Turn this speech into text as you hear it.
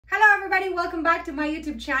everybody, welcome back to my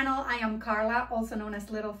YouTube channel. I am Carla, also known as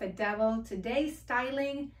LittleFitDevil. Today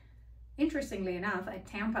styling, interestingly enough, a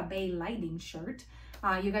Tampa Bay Lightning shirt.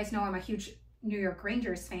 You guys know I'm a huge New York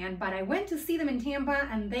Rangers fan, but I went to see them in Tampa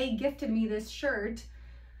and they gifted me this shirt.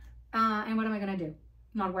 And what am I gonna do?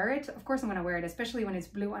 Not wear it? Of course I'm gonna wear it, especially when it's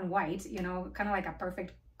blue and white, you know, kind of like a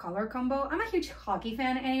perfect color combo. I'm a huge hockey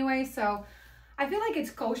fan anyway, so I feel like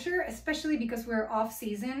it's kosher, especially because we're off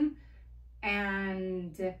season,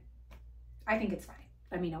 and I think it's fine.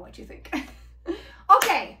 Let me know what you think.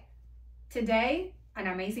 Okay, today, an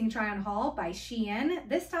amazing try-on haul by SHEIN,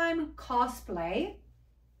 this time cosplay.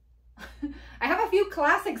 I have a few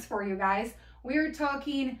classics for you guys. We're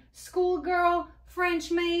talking schoolgirl,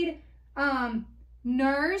 French maid,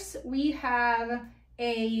 nurse, we have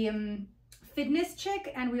a fitness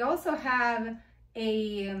chick, and we also have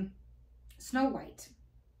a Snow White.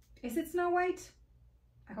 Is it Snow White?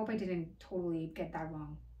 I hope I didn't totally get that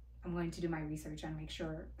wrong. I'm going to do my research and make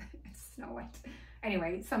sure it's Snow White.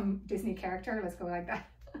 Anyway, some Disney character, let's go like that.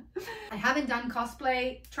 I haven't done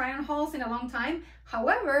cosplay try-on hauls in a long time.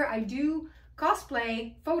 However, I do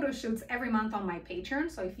cosplay photo shoots every month on my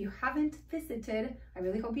Patreon. So if you haven't visited, I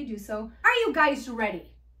really hope you do so. Are you guys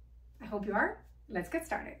ready? I hope you are. Let's get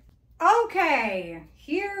started. Okay,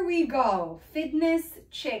 here we go. Fitness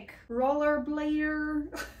chick, rollerblader,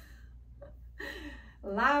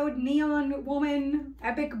 loud neon woman,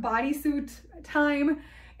 epic bodysuit time.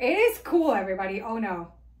 It is cool, everybody. Oh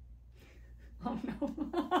no. Oh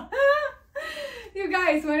no. You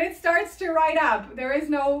guys, when it starts to ride up, there is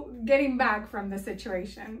no getting back from the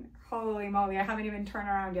situation. Holy moly, I haven't even turned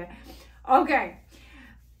around yet. Okay.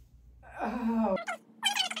 Oh.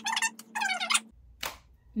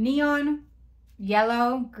 Neon,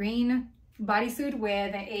 yellow, green bodysuit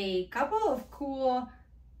with a couple of cool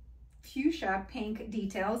fuchsia pink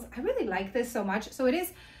details. I really like this so much. So it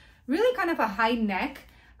is really kind of a high neck.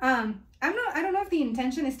 I don't know if the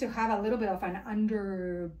intention is to have a little bit of an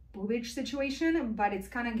under boobage situation, but it's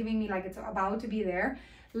kind of giving me like it's about to be there.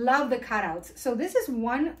 Love the cutouts. So this is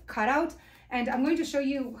one cutout, and I'm going to show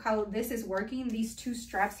you how this is working. These two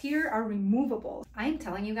straps here are removable. I'm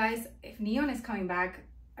telling you guys, if neon is coming back,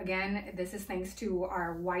 again, this is thanks to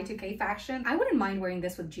our Y2K fashion. I wouldn't mind wearing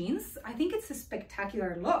this with jeans. I think it's a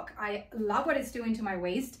spectacular look. I love what it's doing to my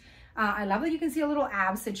waist. I love that you can see a little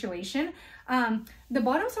ab situation. The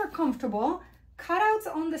bottoms are comfortable. Cutouts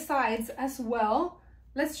on the sides as well.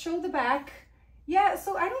 Let's show the back. Yeah,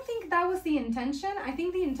 so I don't think that was the intention. I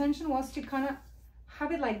think the intention was to kind of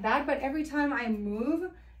have it like that, but every time I move,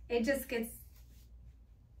 it just gets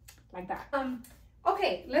like that.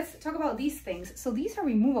 Okay, let's talk about these things. So these are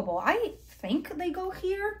removable. I think they go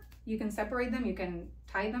here. You can separate them, you can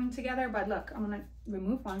tie them together, but look, I'm gonna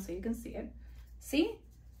remove one so you can see it. See?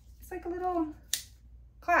 It's like a little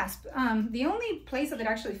clasp. The only place that it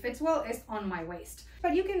actually fits well is on my waist.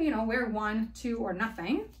 But you can, you know, wear one, two, or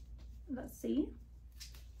nothing. Let's see.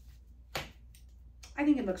 I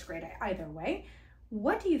think it looks great either way.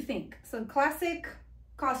 What do you think? So classic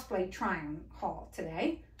cosplay try-on haul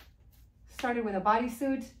today. Started with a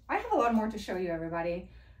bodysuit. I have a lot more to show you, everybody.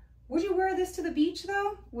 Would you wear this to the beach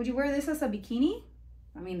though? Would you wear this as a bikini?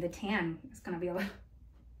 I mean, the tan is gonna be a little,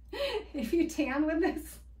 if you tan with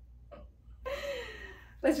this,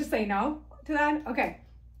 let's just say no to that. Okay,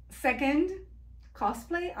 second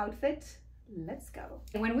cosplay outfit, let's go.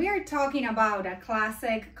 When we are talking about a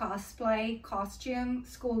classic cosplay costume,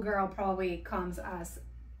 schoolgirl probably comes as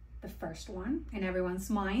the first one in everyone's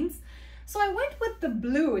minds. So I went with the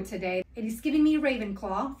blue today. It is giving me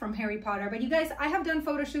Ravenclaw from Harry Potter. But you guys, I have done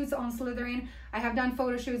photo shoots on Slytherin. I have done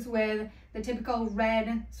photo shoots with the typical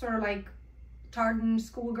red, sort of like tartan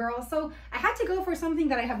schoolgirl. So I had to go for something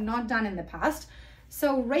that I have not done in the past.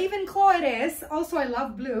 So Ravenclaw it is. Also, I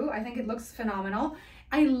love blue. I think it looks phenomenal.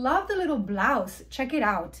 I love the little blouse. Check it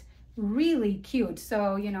out. Really cute.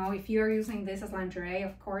 So, you know, if you're using this as lingerie,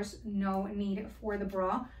 of course, no need for the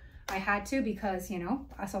bra. I had to because, you know,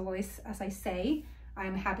 as always, as I say,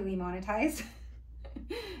 I'm happily monetized.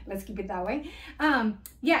 Let's keep it that way.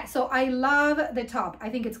 Yeah, so I love the top. I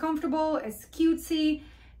think it's comfortable, it's cutesy,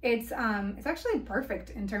 it's actually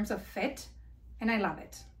perfect in terms of fit, and I love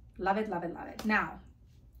it. Love it, love it, love it. Now,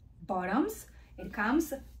 bottoms, it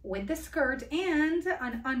comes with the skirt and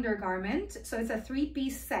an undergarment. So it's a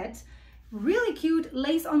three-piece set. Really cute,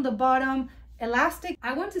 lace on the bottom, elastic.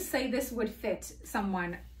 I want to say this would fit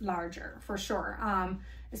someone larger for sure,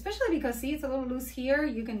 especially because see, it's a little loose here.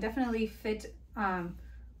 You can definitely fit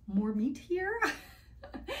more meat here.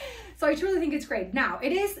 So I truly think it's great. Now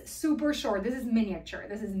it is super short. This is miniature.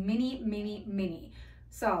 This is mini.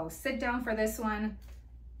 So sit down for this one.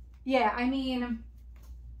 Yeah, I mean,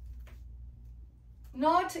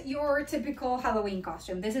 not your typical Halloween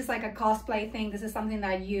costume. This is like a cosplay thing. This is something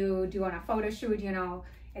that you do on a photo shoot, you know.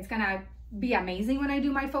 It's gonna be amazing when I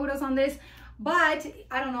do my photos on this, but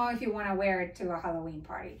I don't know if you want to wear it to a Halloween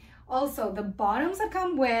party. Also, the bottoms that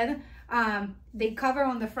come with, they cover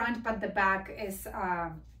on the front, but the back is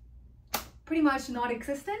pretty much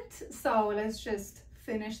non-existent. So let's just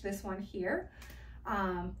finish this one here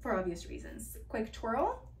for obvious reasons. Quick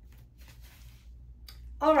twirl.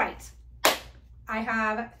 All right, I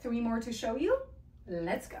have 3 more to show you.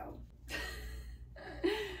 Let's go.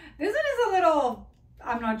 This one is a little,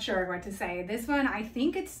 I'm not sure what to say. This one, I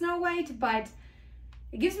think it's Snow White, but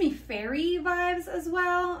it gives me fairy vibes as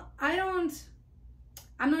well. I'm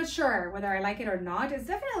not sure whether I like it or not. It's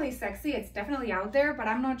definitely sexy. It's definitely out there, but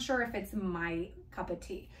I'm not sure if it's my cup of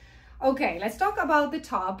tea. Okay, let's talk about the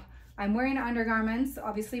top. I'm wearing undergarments,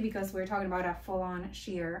 obviously, because we're talking about a full-on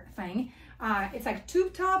sheer thing. It's like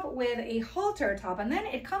tube top with a halter top, and then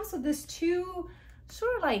it comes with this 2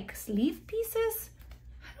 sort of like sleeve pieces.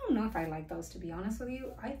 I don't know if I like those, to be honest with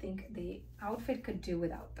you. I think the outfit could do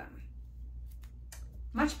without them.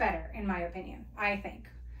 Much better, in my opinion, I think.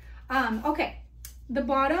 Okay, the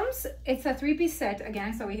bottoms, it's a 3-piece set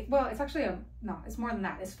again. So well, it's actually no, it's more than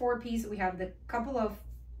that. It's 4-piece. We have the couple of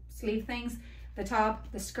sleeve things, the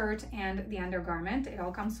top, the skirt, and the undergarment. It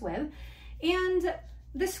all comes with. And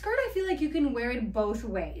the skirt, I feel like you can wear it both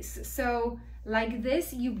ways. So like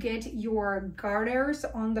this, you get your garters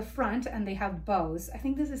on the front and they have bows. I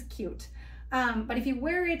think this is cute. But if you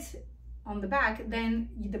wear it on the back, then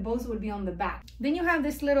the bows would be on the back. Then you have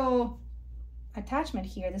this little attachment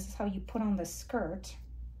here. This is how you put on the skirt.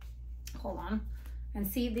 Hold on. And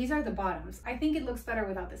see, these are the bottoms. I think it looks better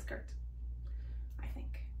without the skirt. I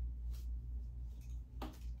think.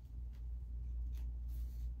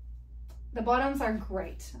 The bottoms are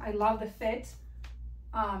great. I love the fit.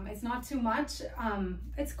 It's not too much.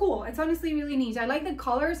 It's cool. It's honestly really neat. I like the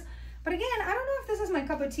colors, but again, I don't know if this is my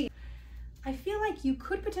cup of tea. I feel like you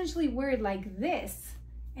could potentially wear it like this,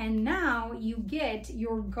 and now you get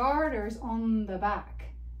your garters on the back.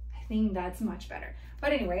 I think that's much better.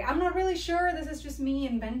 But anyway, I'm not really sure. This is just me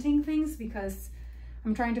inventing things because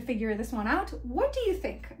I'm trying to figure this one out. What do you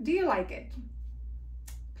think? Do you like it?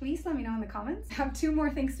 Please let me know in the comments. I have 2 more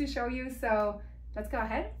things to show you, so let's go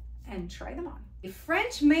ahead and try them on. The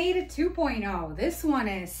French Maid 2.0. This one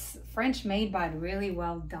is French made, but really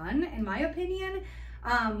well done, in my opinion.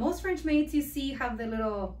 Most French maids you see have the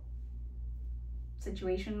little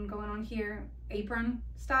situation going on here, apron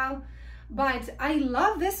style, but I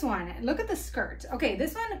love this one. Look at the skirt. Okay,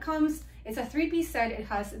 this one comes, it's a 3-piece set. It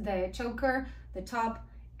has the choker, the top,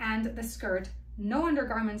 and the skirt. No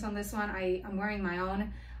undergarments on this one. I'm wearing my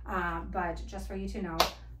own, but just for you to know,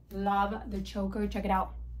 love the choker. Check it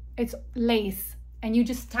out. It's lace and you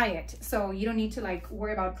just tie it, so you don't need to like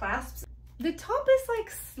worry about clasps. The top is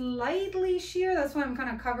like slightly sheer. That's why I'm kind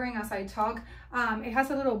of covering as I talk. It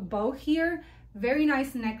has a little bow here. Very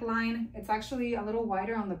nice neckline. It's actually a little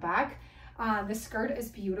wider on the back. The skirt is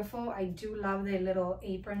beautiful. I do love the little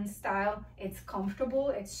apron style. It's comfortable.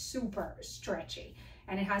 It's super stretchy.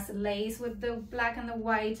 And it has lace with the black and the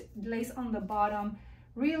white, lace on the bottom.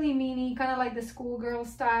 Really mini, kind of like the schoolgirl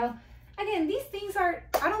style. Again, these things are,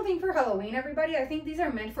 I don't think for Halloween, everybody. I think these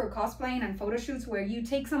are meant for cosplaying and photo shoots where you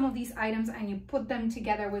take some of these items and you put them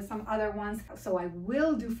together with some other ones. So I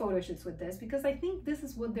will do photo shoots with this because I think this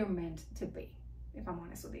is what they're meant to be, if I'm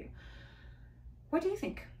honest with you. What do you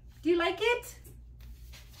think? Do you like it?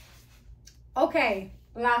 Okay,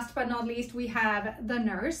 last but not least, we have the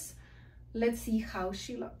nurse. Let's see how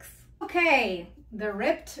she looks. Okay, the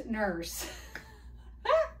ripped nurse.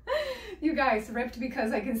 You guys, ripped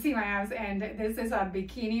because I can see my abs, and this is a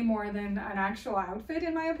bikini more than an actual outfit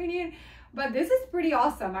in my opinion. But this is pretty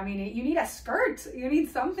awesome. I mean, you need a skirt. You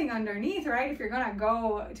need something underneath, right? If you're gonna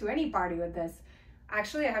go to any party with this.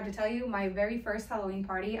 Actually, I have to tell you, my very first Halloween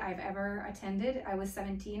party I've ever attended, I was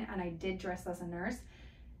 17 and I did dress as a nurse.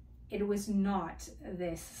 It was not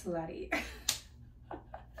this slutty.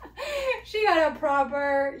 She had a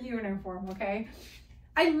proper uniform, okay?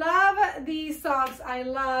 I love these socks. I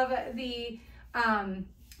love the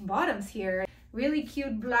bottoms here. Really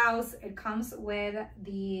cute blouse. It comes with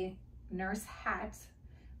the nurse hat,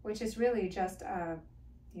 which is really just a,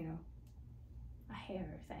 you know, a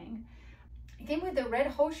hair thing. It came with the red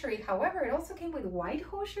hosiery. However, it also came with white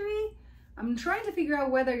hosiery. I'm trying to figure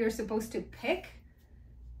out whether you're supposed to pick.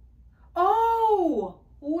 Oh,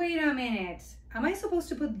 wait a minute. Am I supposed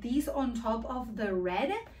to put these on top of the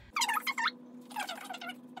red?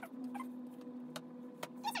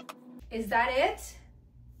 Is that it?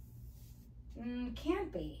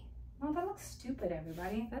 Can't be. Well, that looks stupid,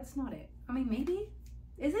 everybody. That's not it. I mean, maybe.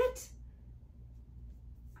 Is it?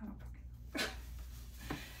 I don't know.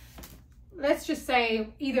 Let's just say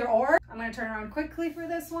either or. I'm gonna turn around quickly for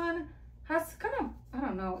this one. Has kind of, I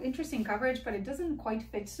don't know, interesting coverage, but it doesn't quite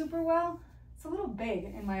fit super well. It's a little big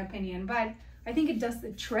in my opinion, but I think it does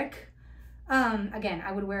the trick. Again,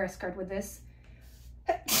 I would wear a skirt with this.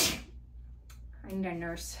 I need a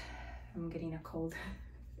nurse. I'm getting a cold.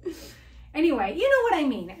 Anyway, you know what I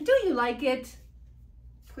mean. Do you like it?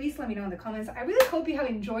 Please let me know in the comments. I really hope you have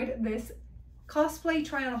enjoyed this cosplay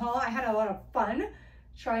try on haul. I had a lot of fun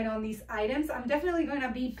trying on these items. I'm definitely going to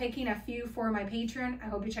be picking a few for my Patreon. I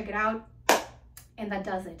hope you check it out. And that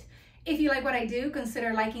does it. If you like what I do,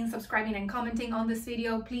 consider liking, subscribing, and commenting on this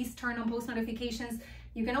video. Please turn on post notifications.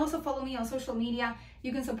 You can also follow me on social media.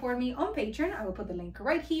 You can support me on Patreon. I will put the link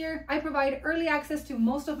right here. I provide early access to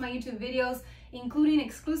most of my YouTube videos, including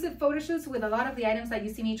exclusive photo shoots with a lot of the items that you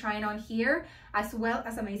see me trying on here, as well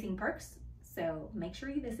as amazing perks. So make sure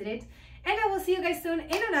you visit it. And I will see you guys soon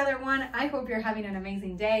in another one. I hope you're having an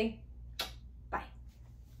amazing day.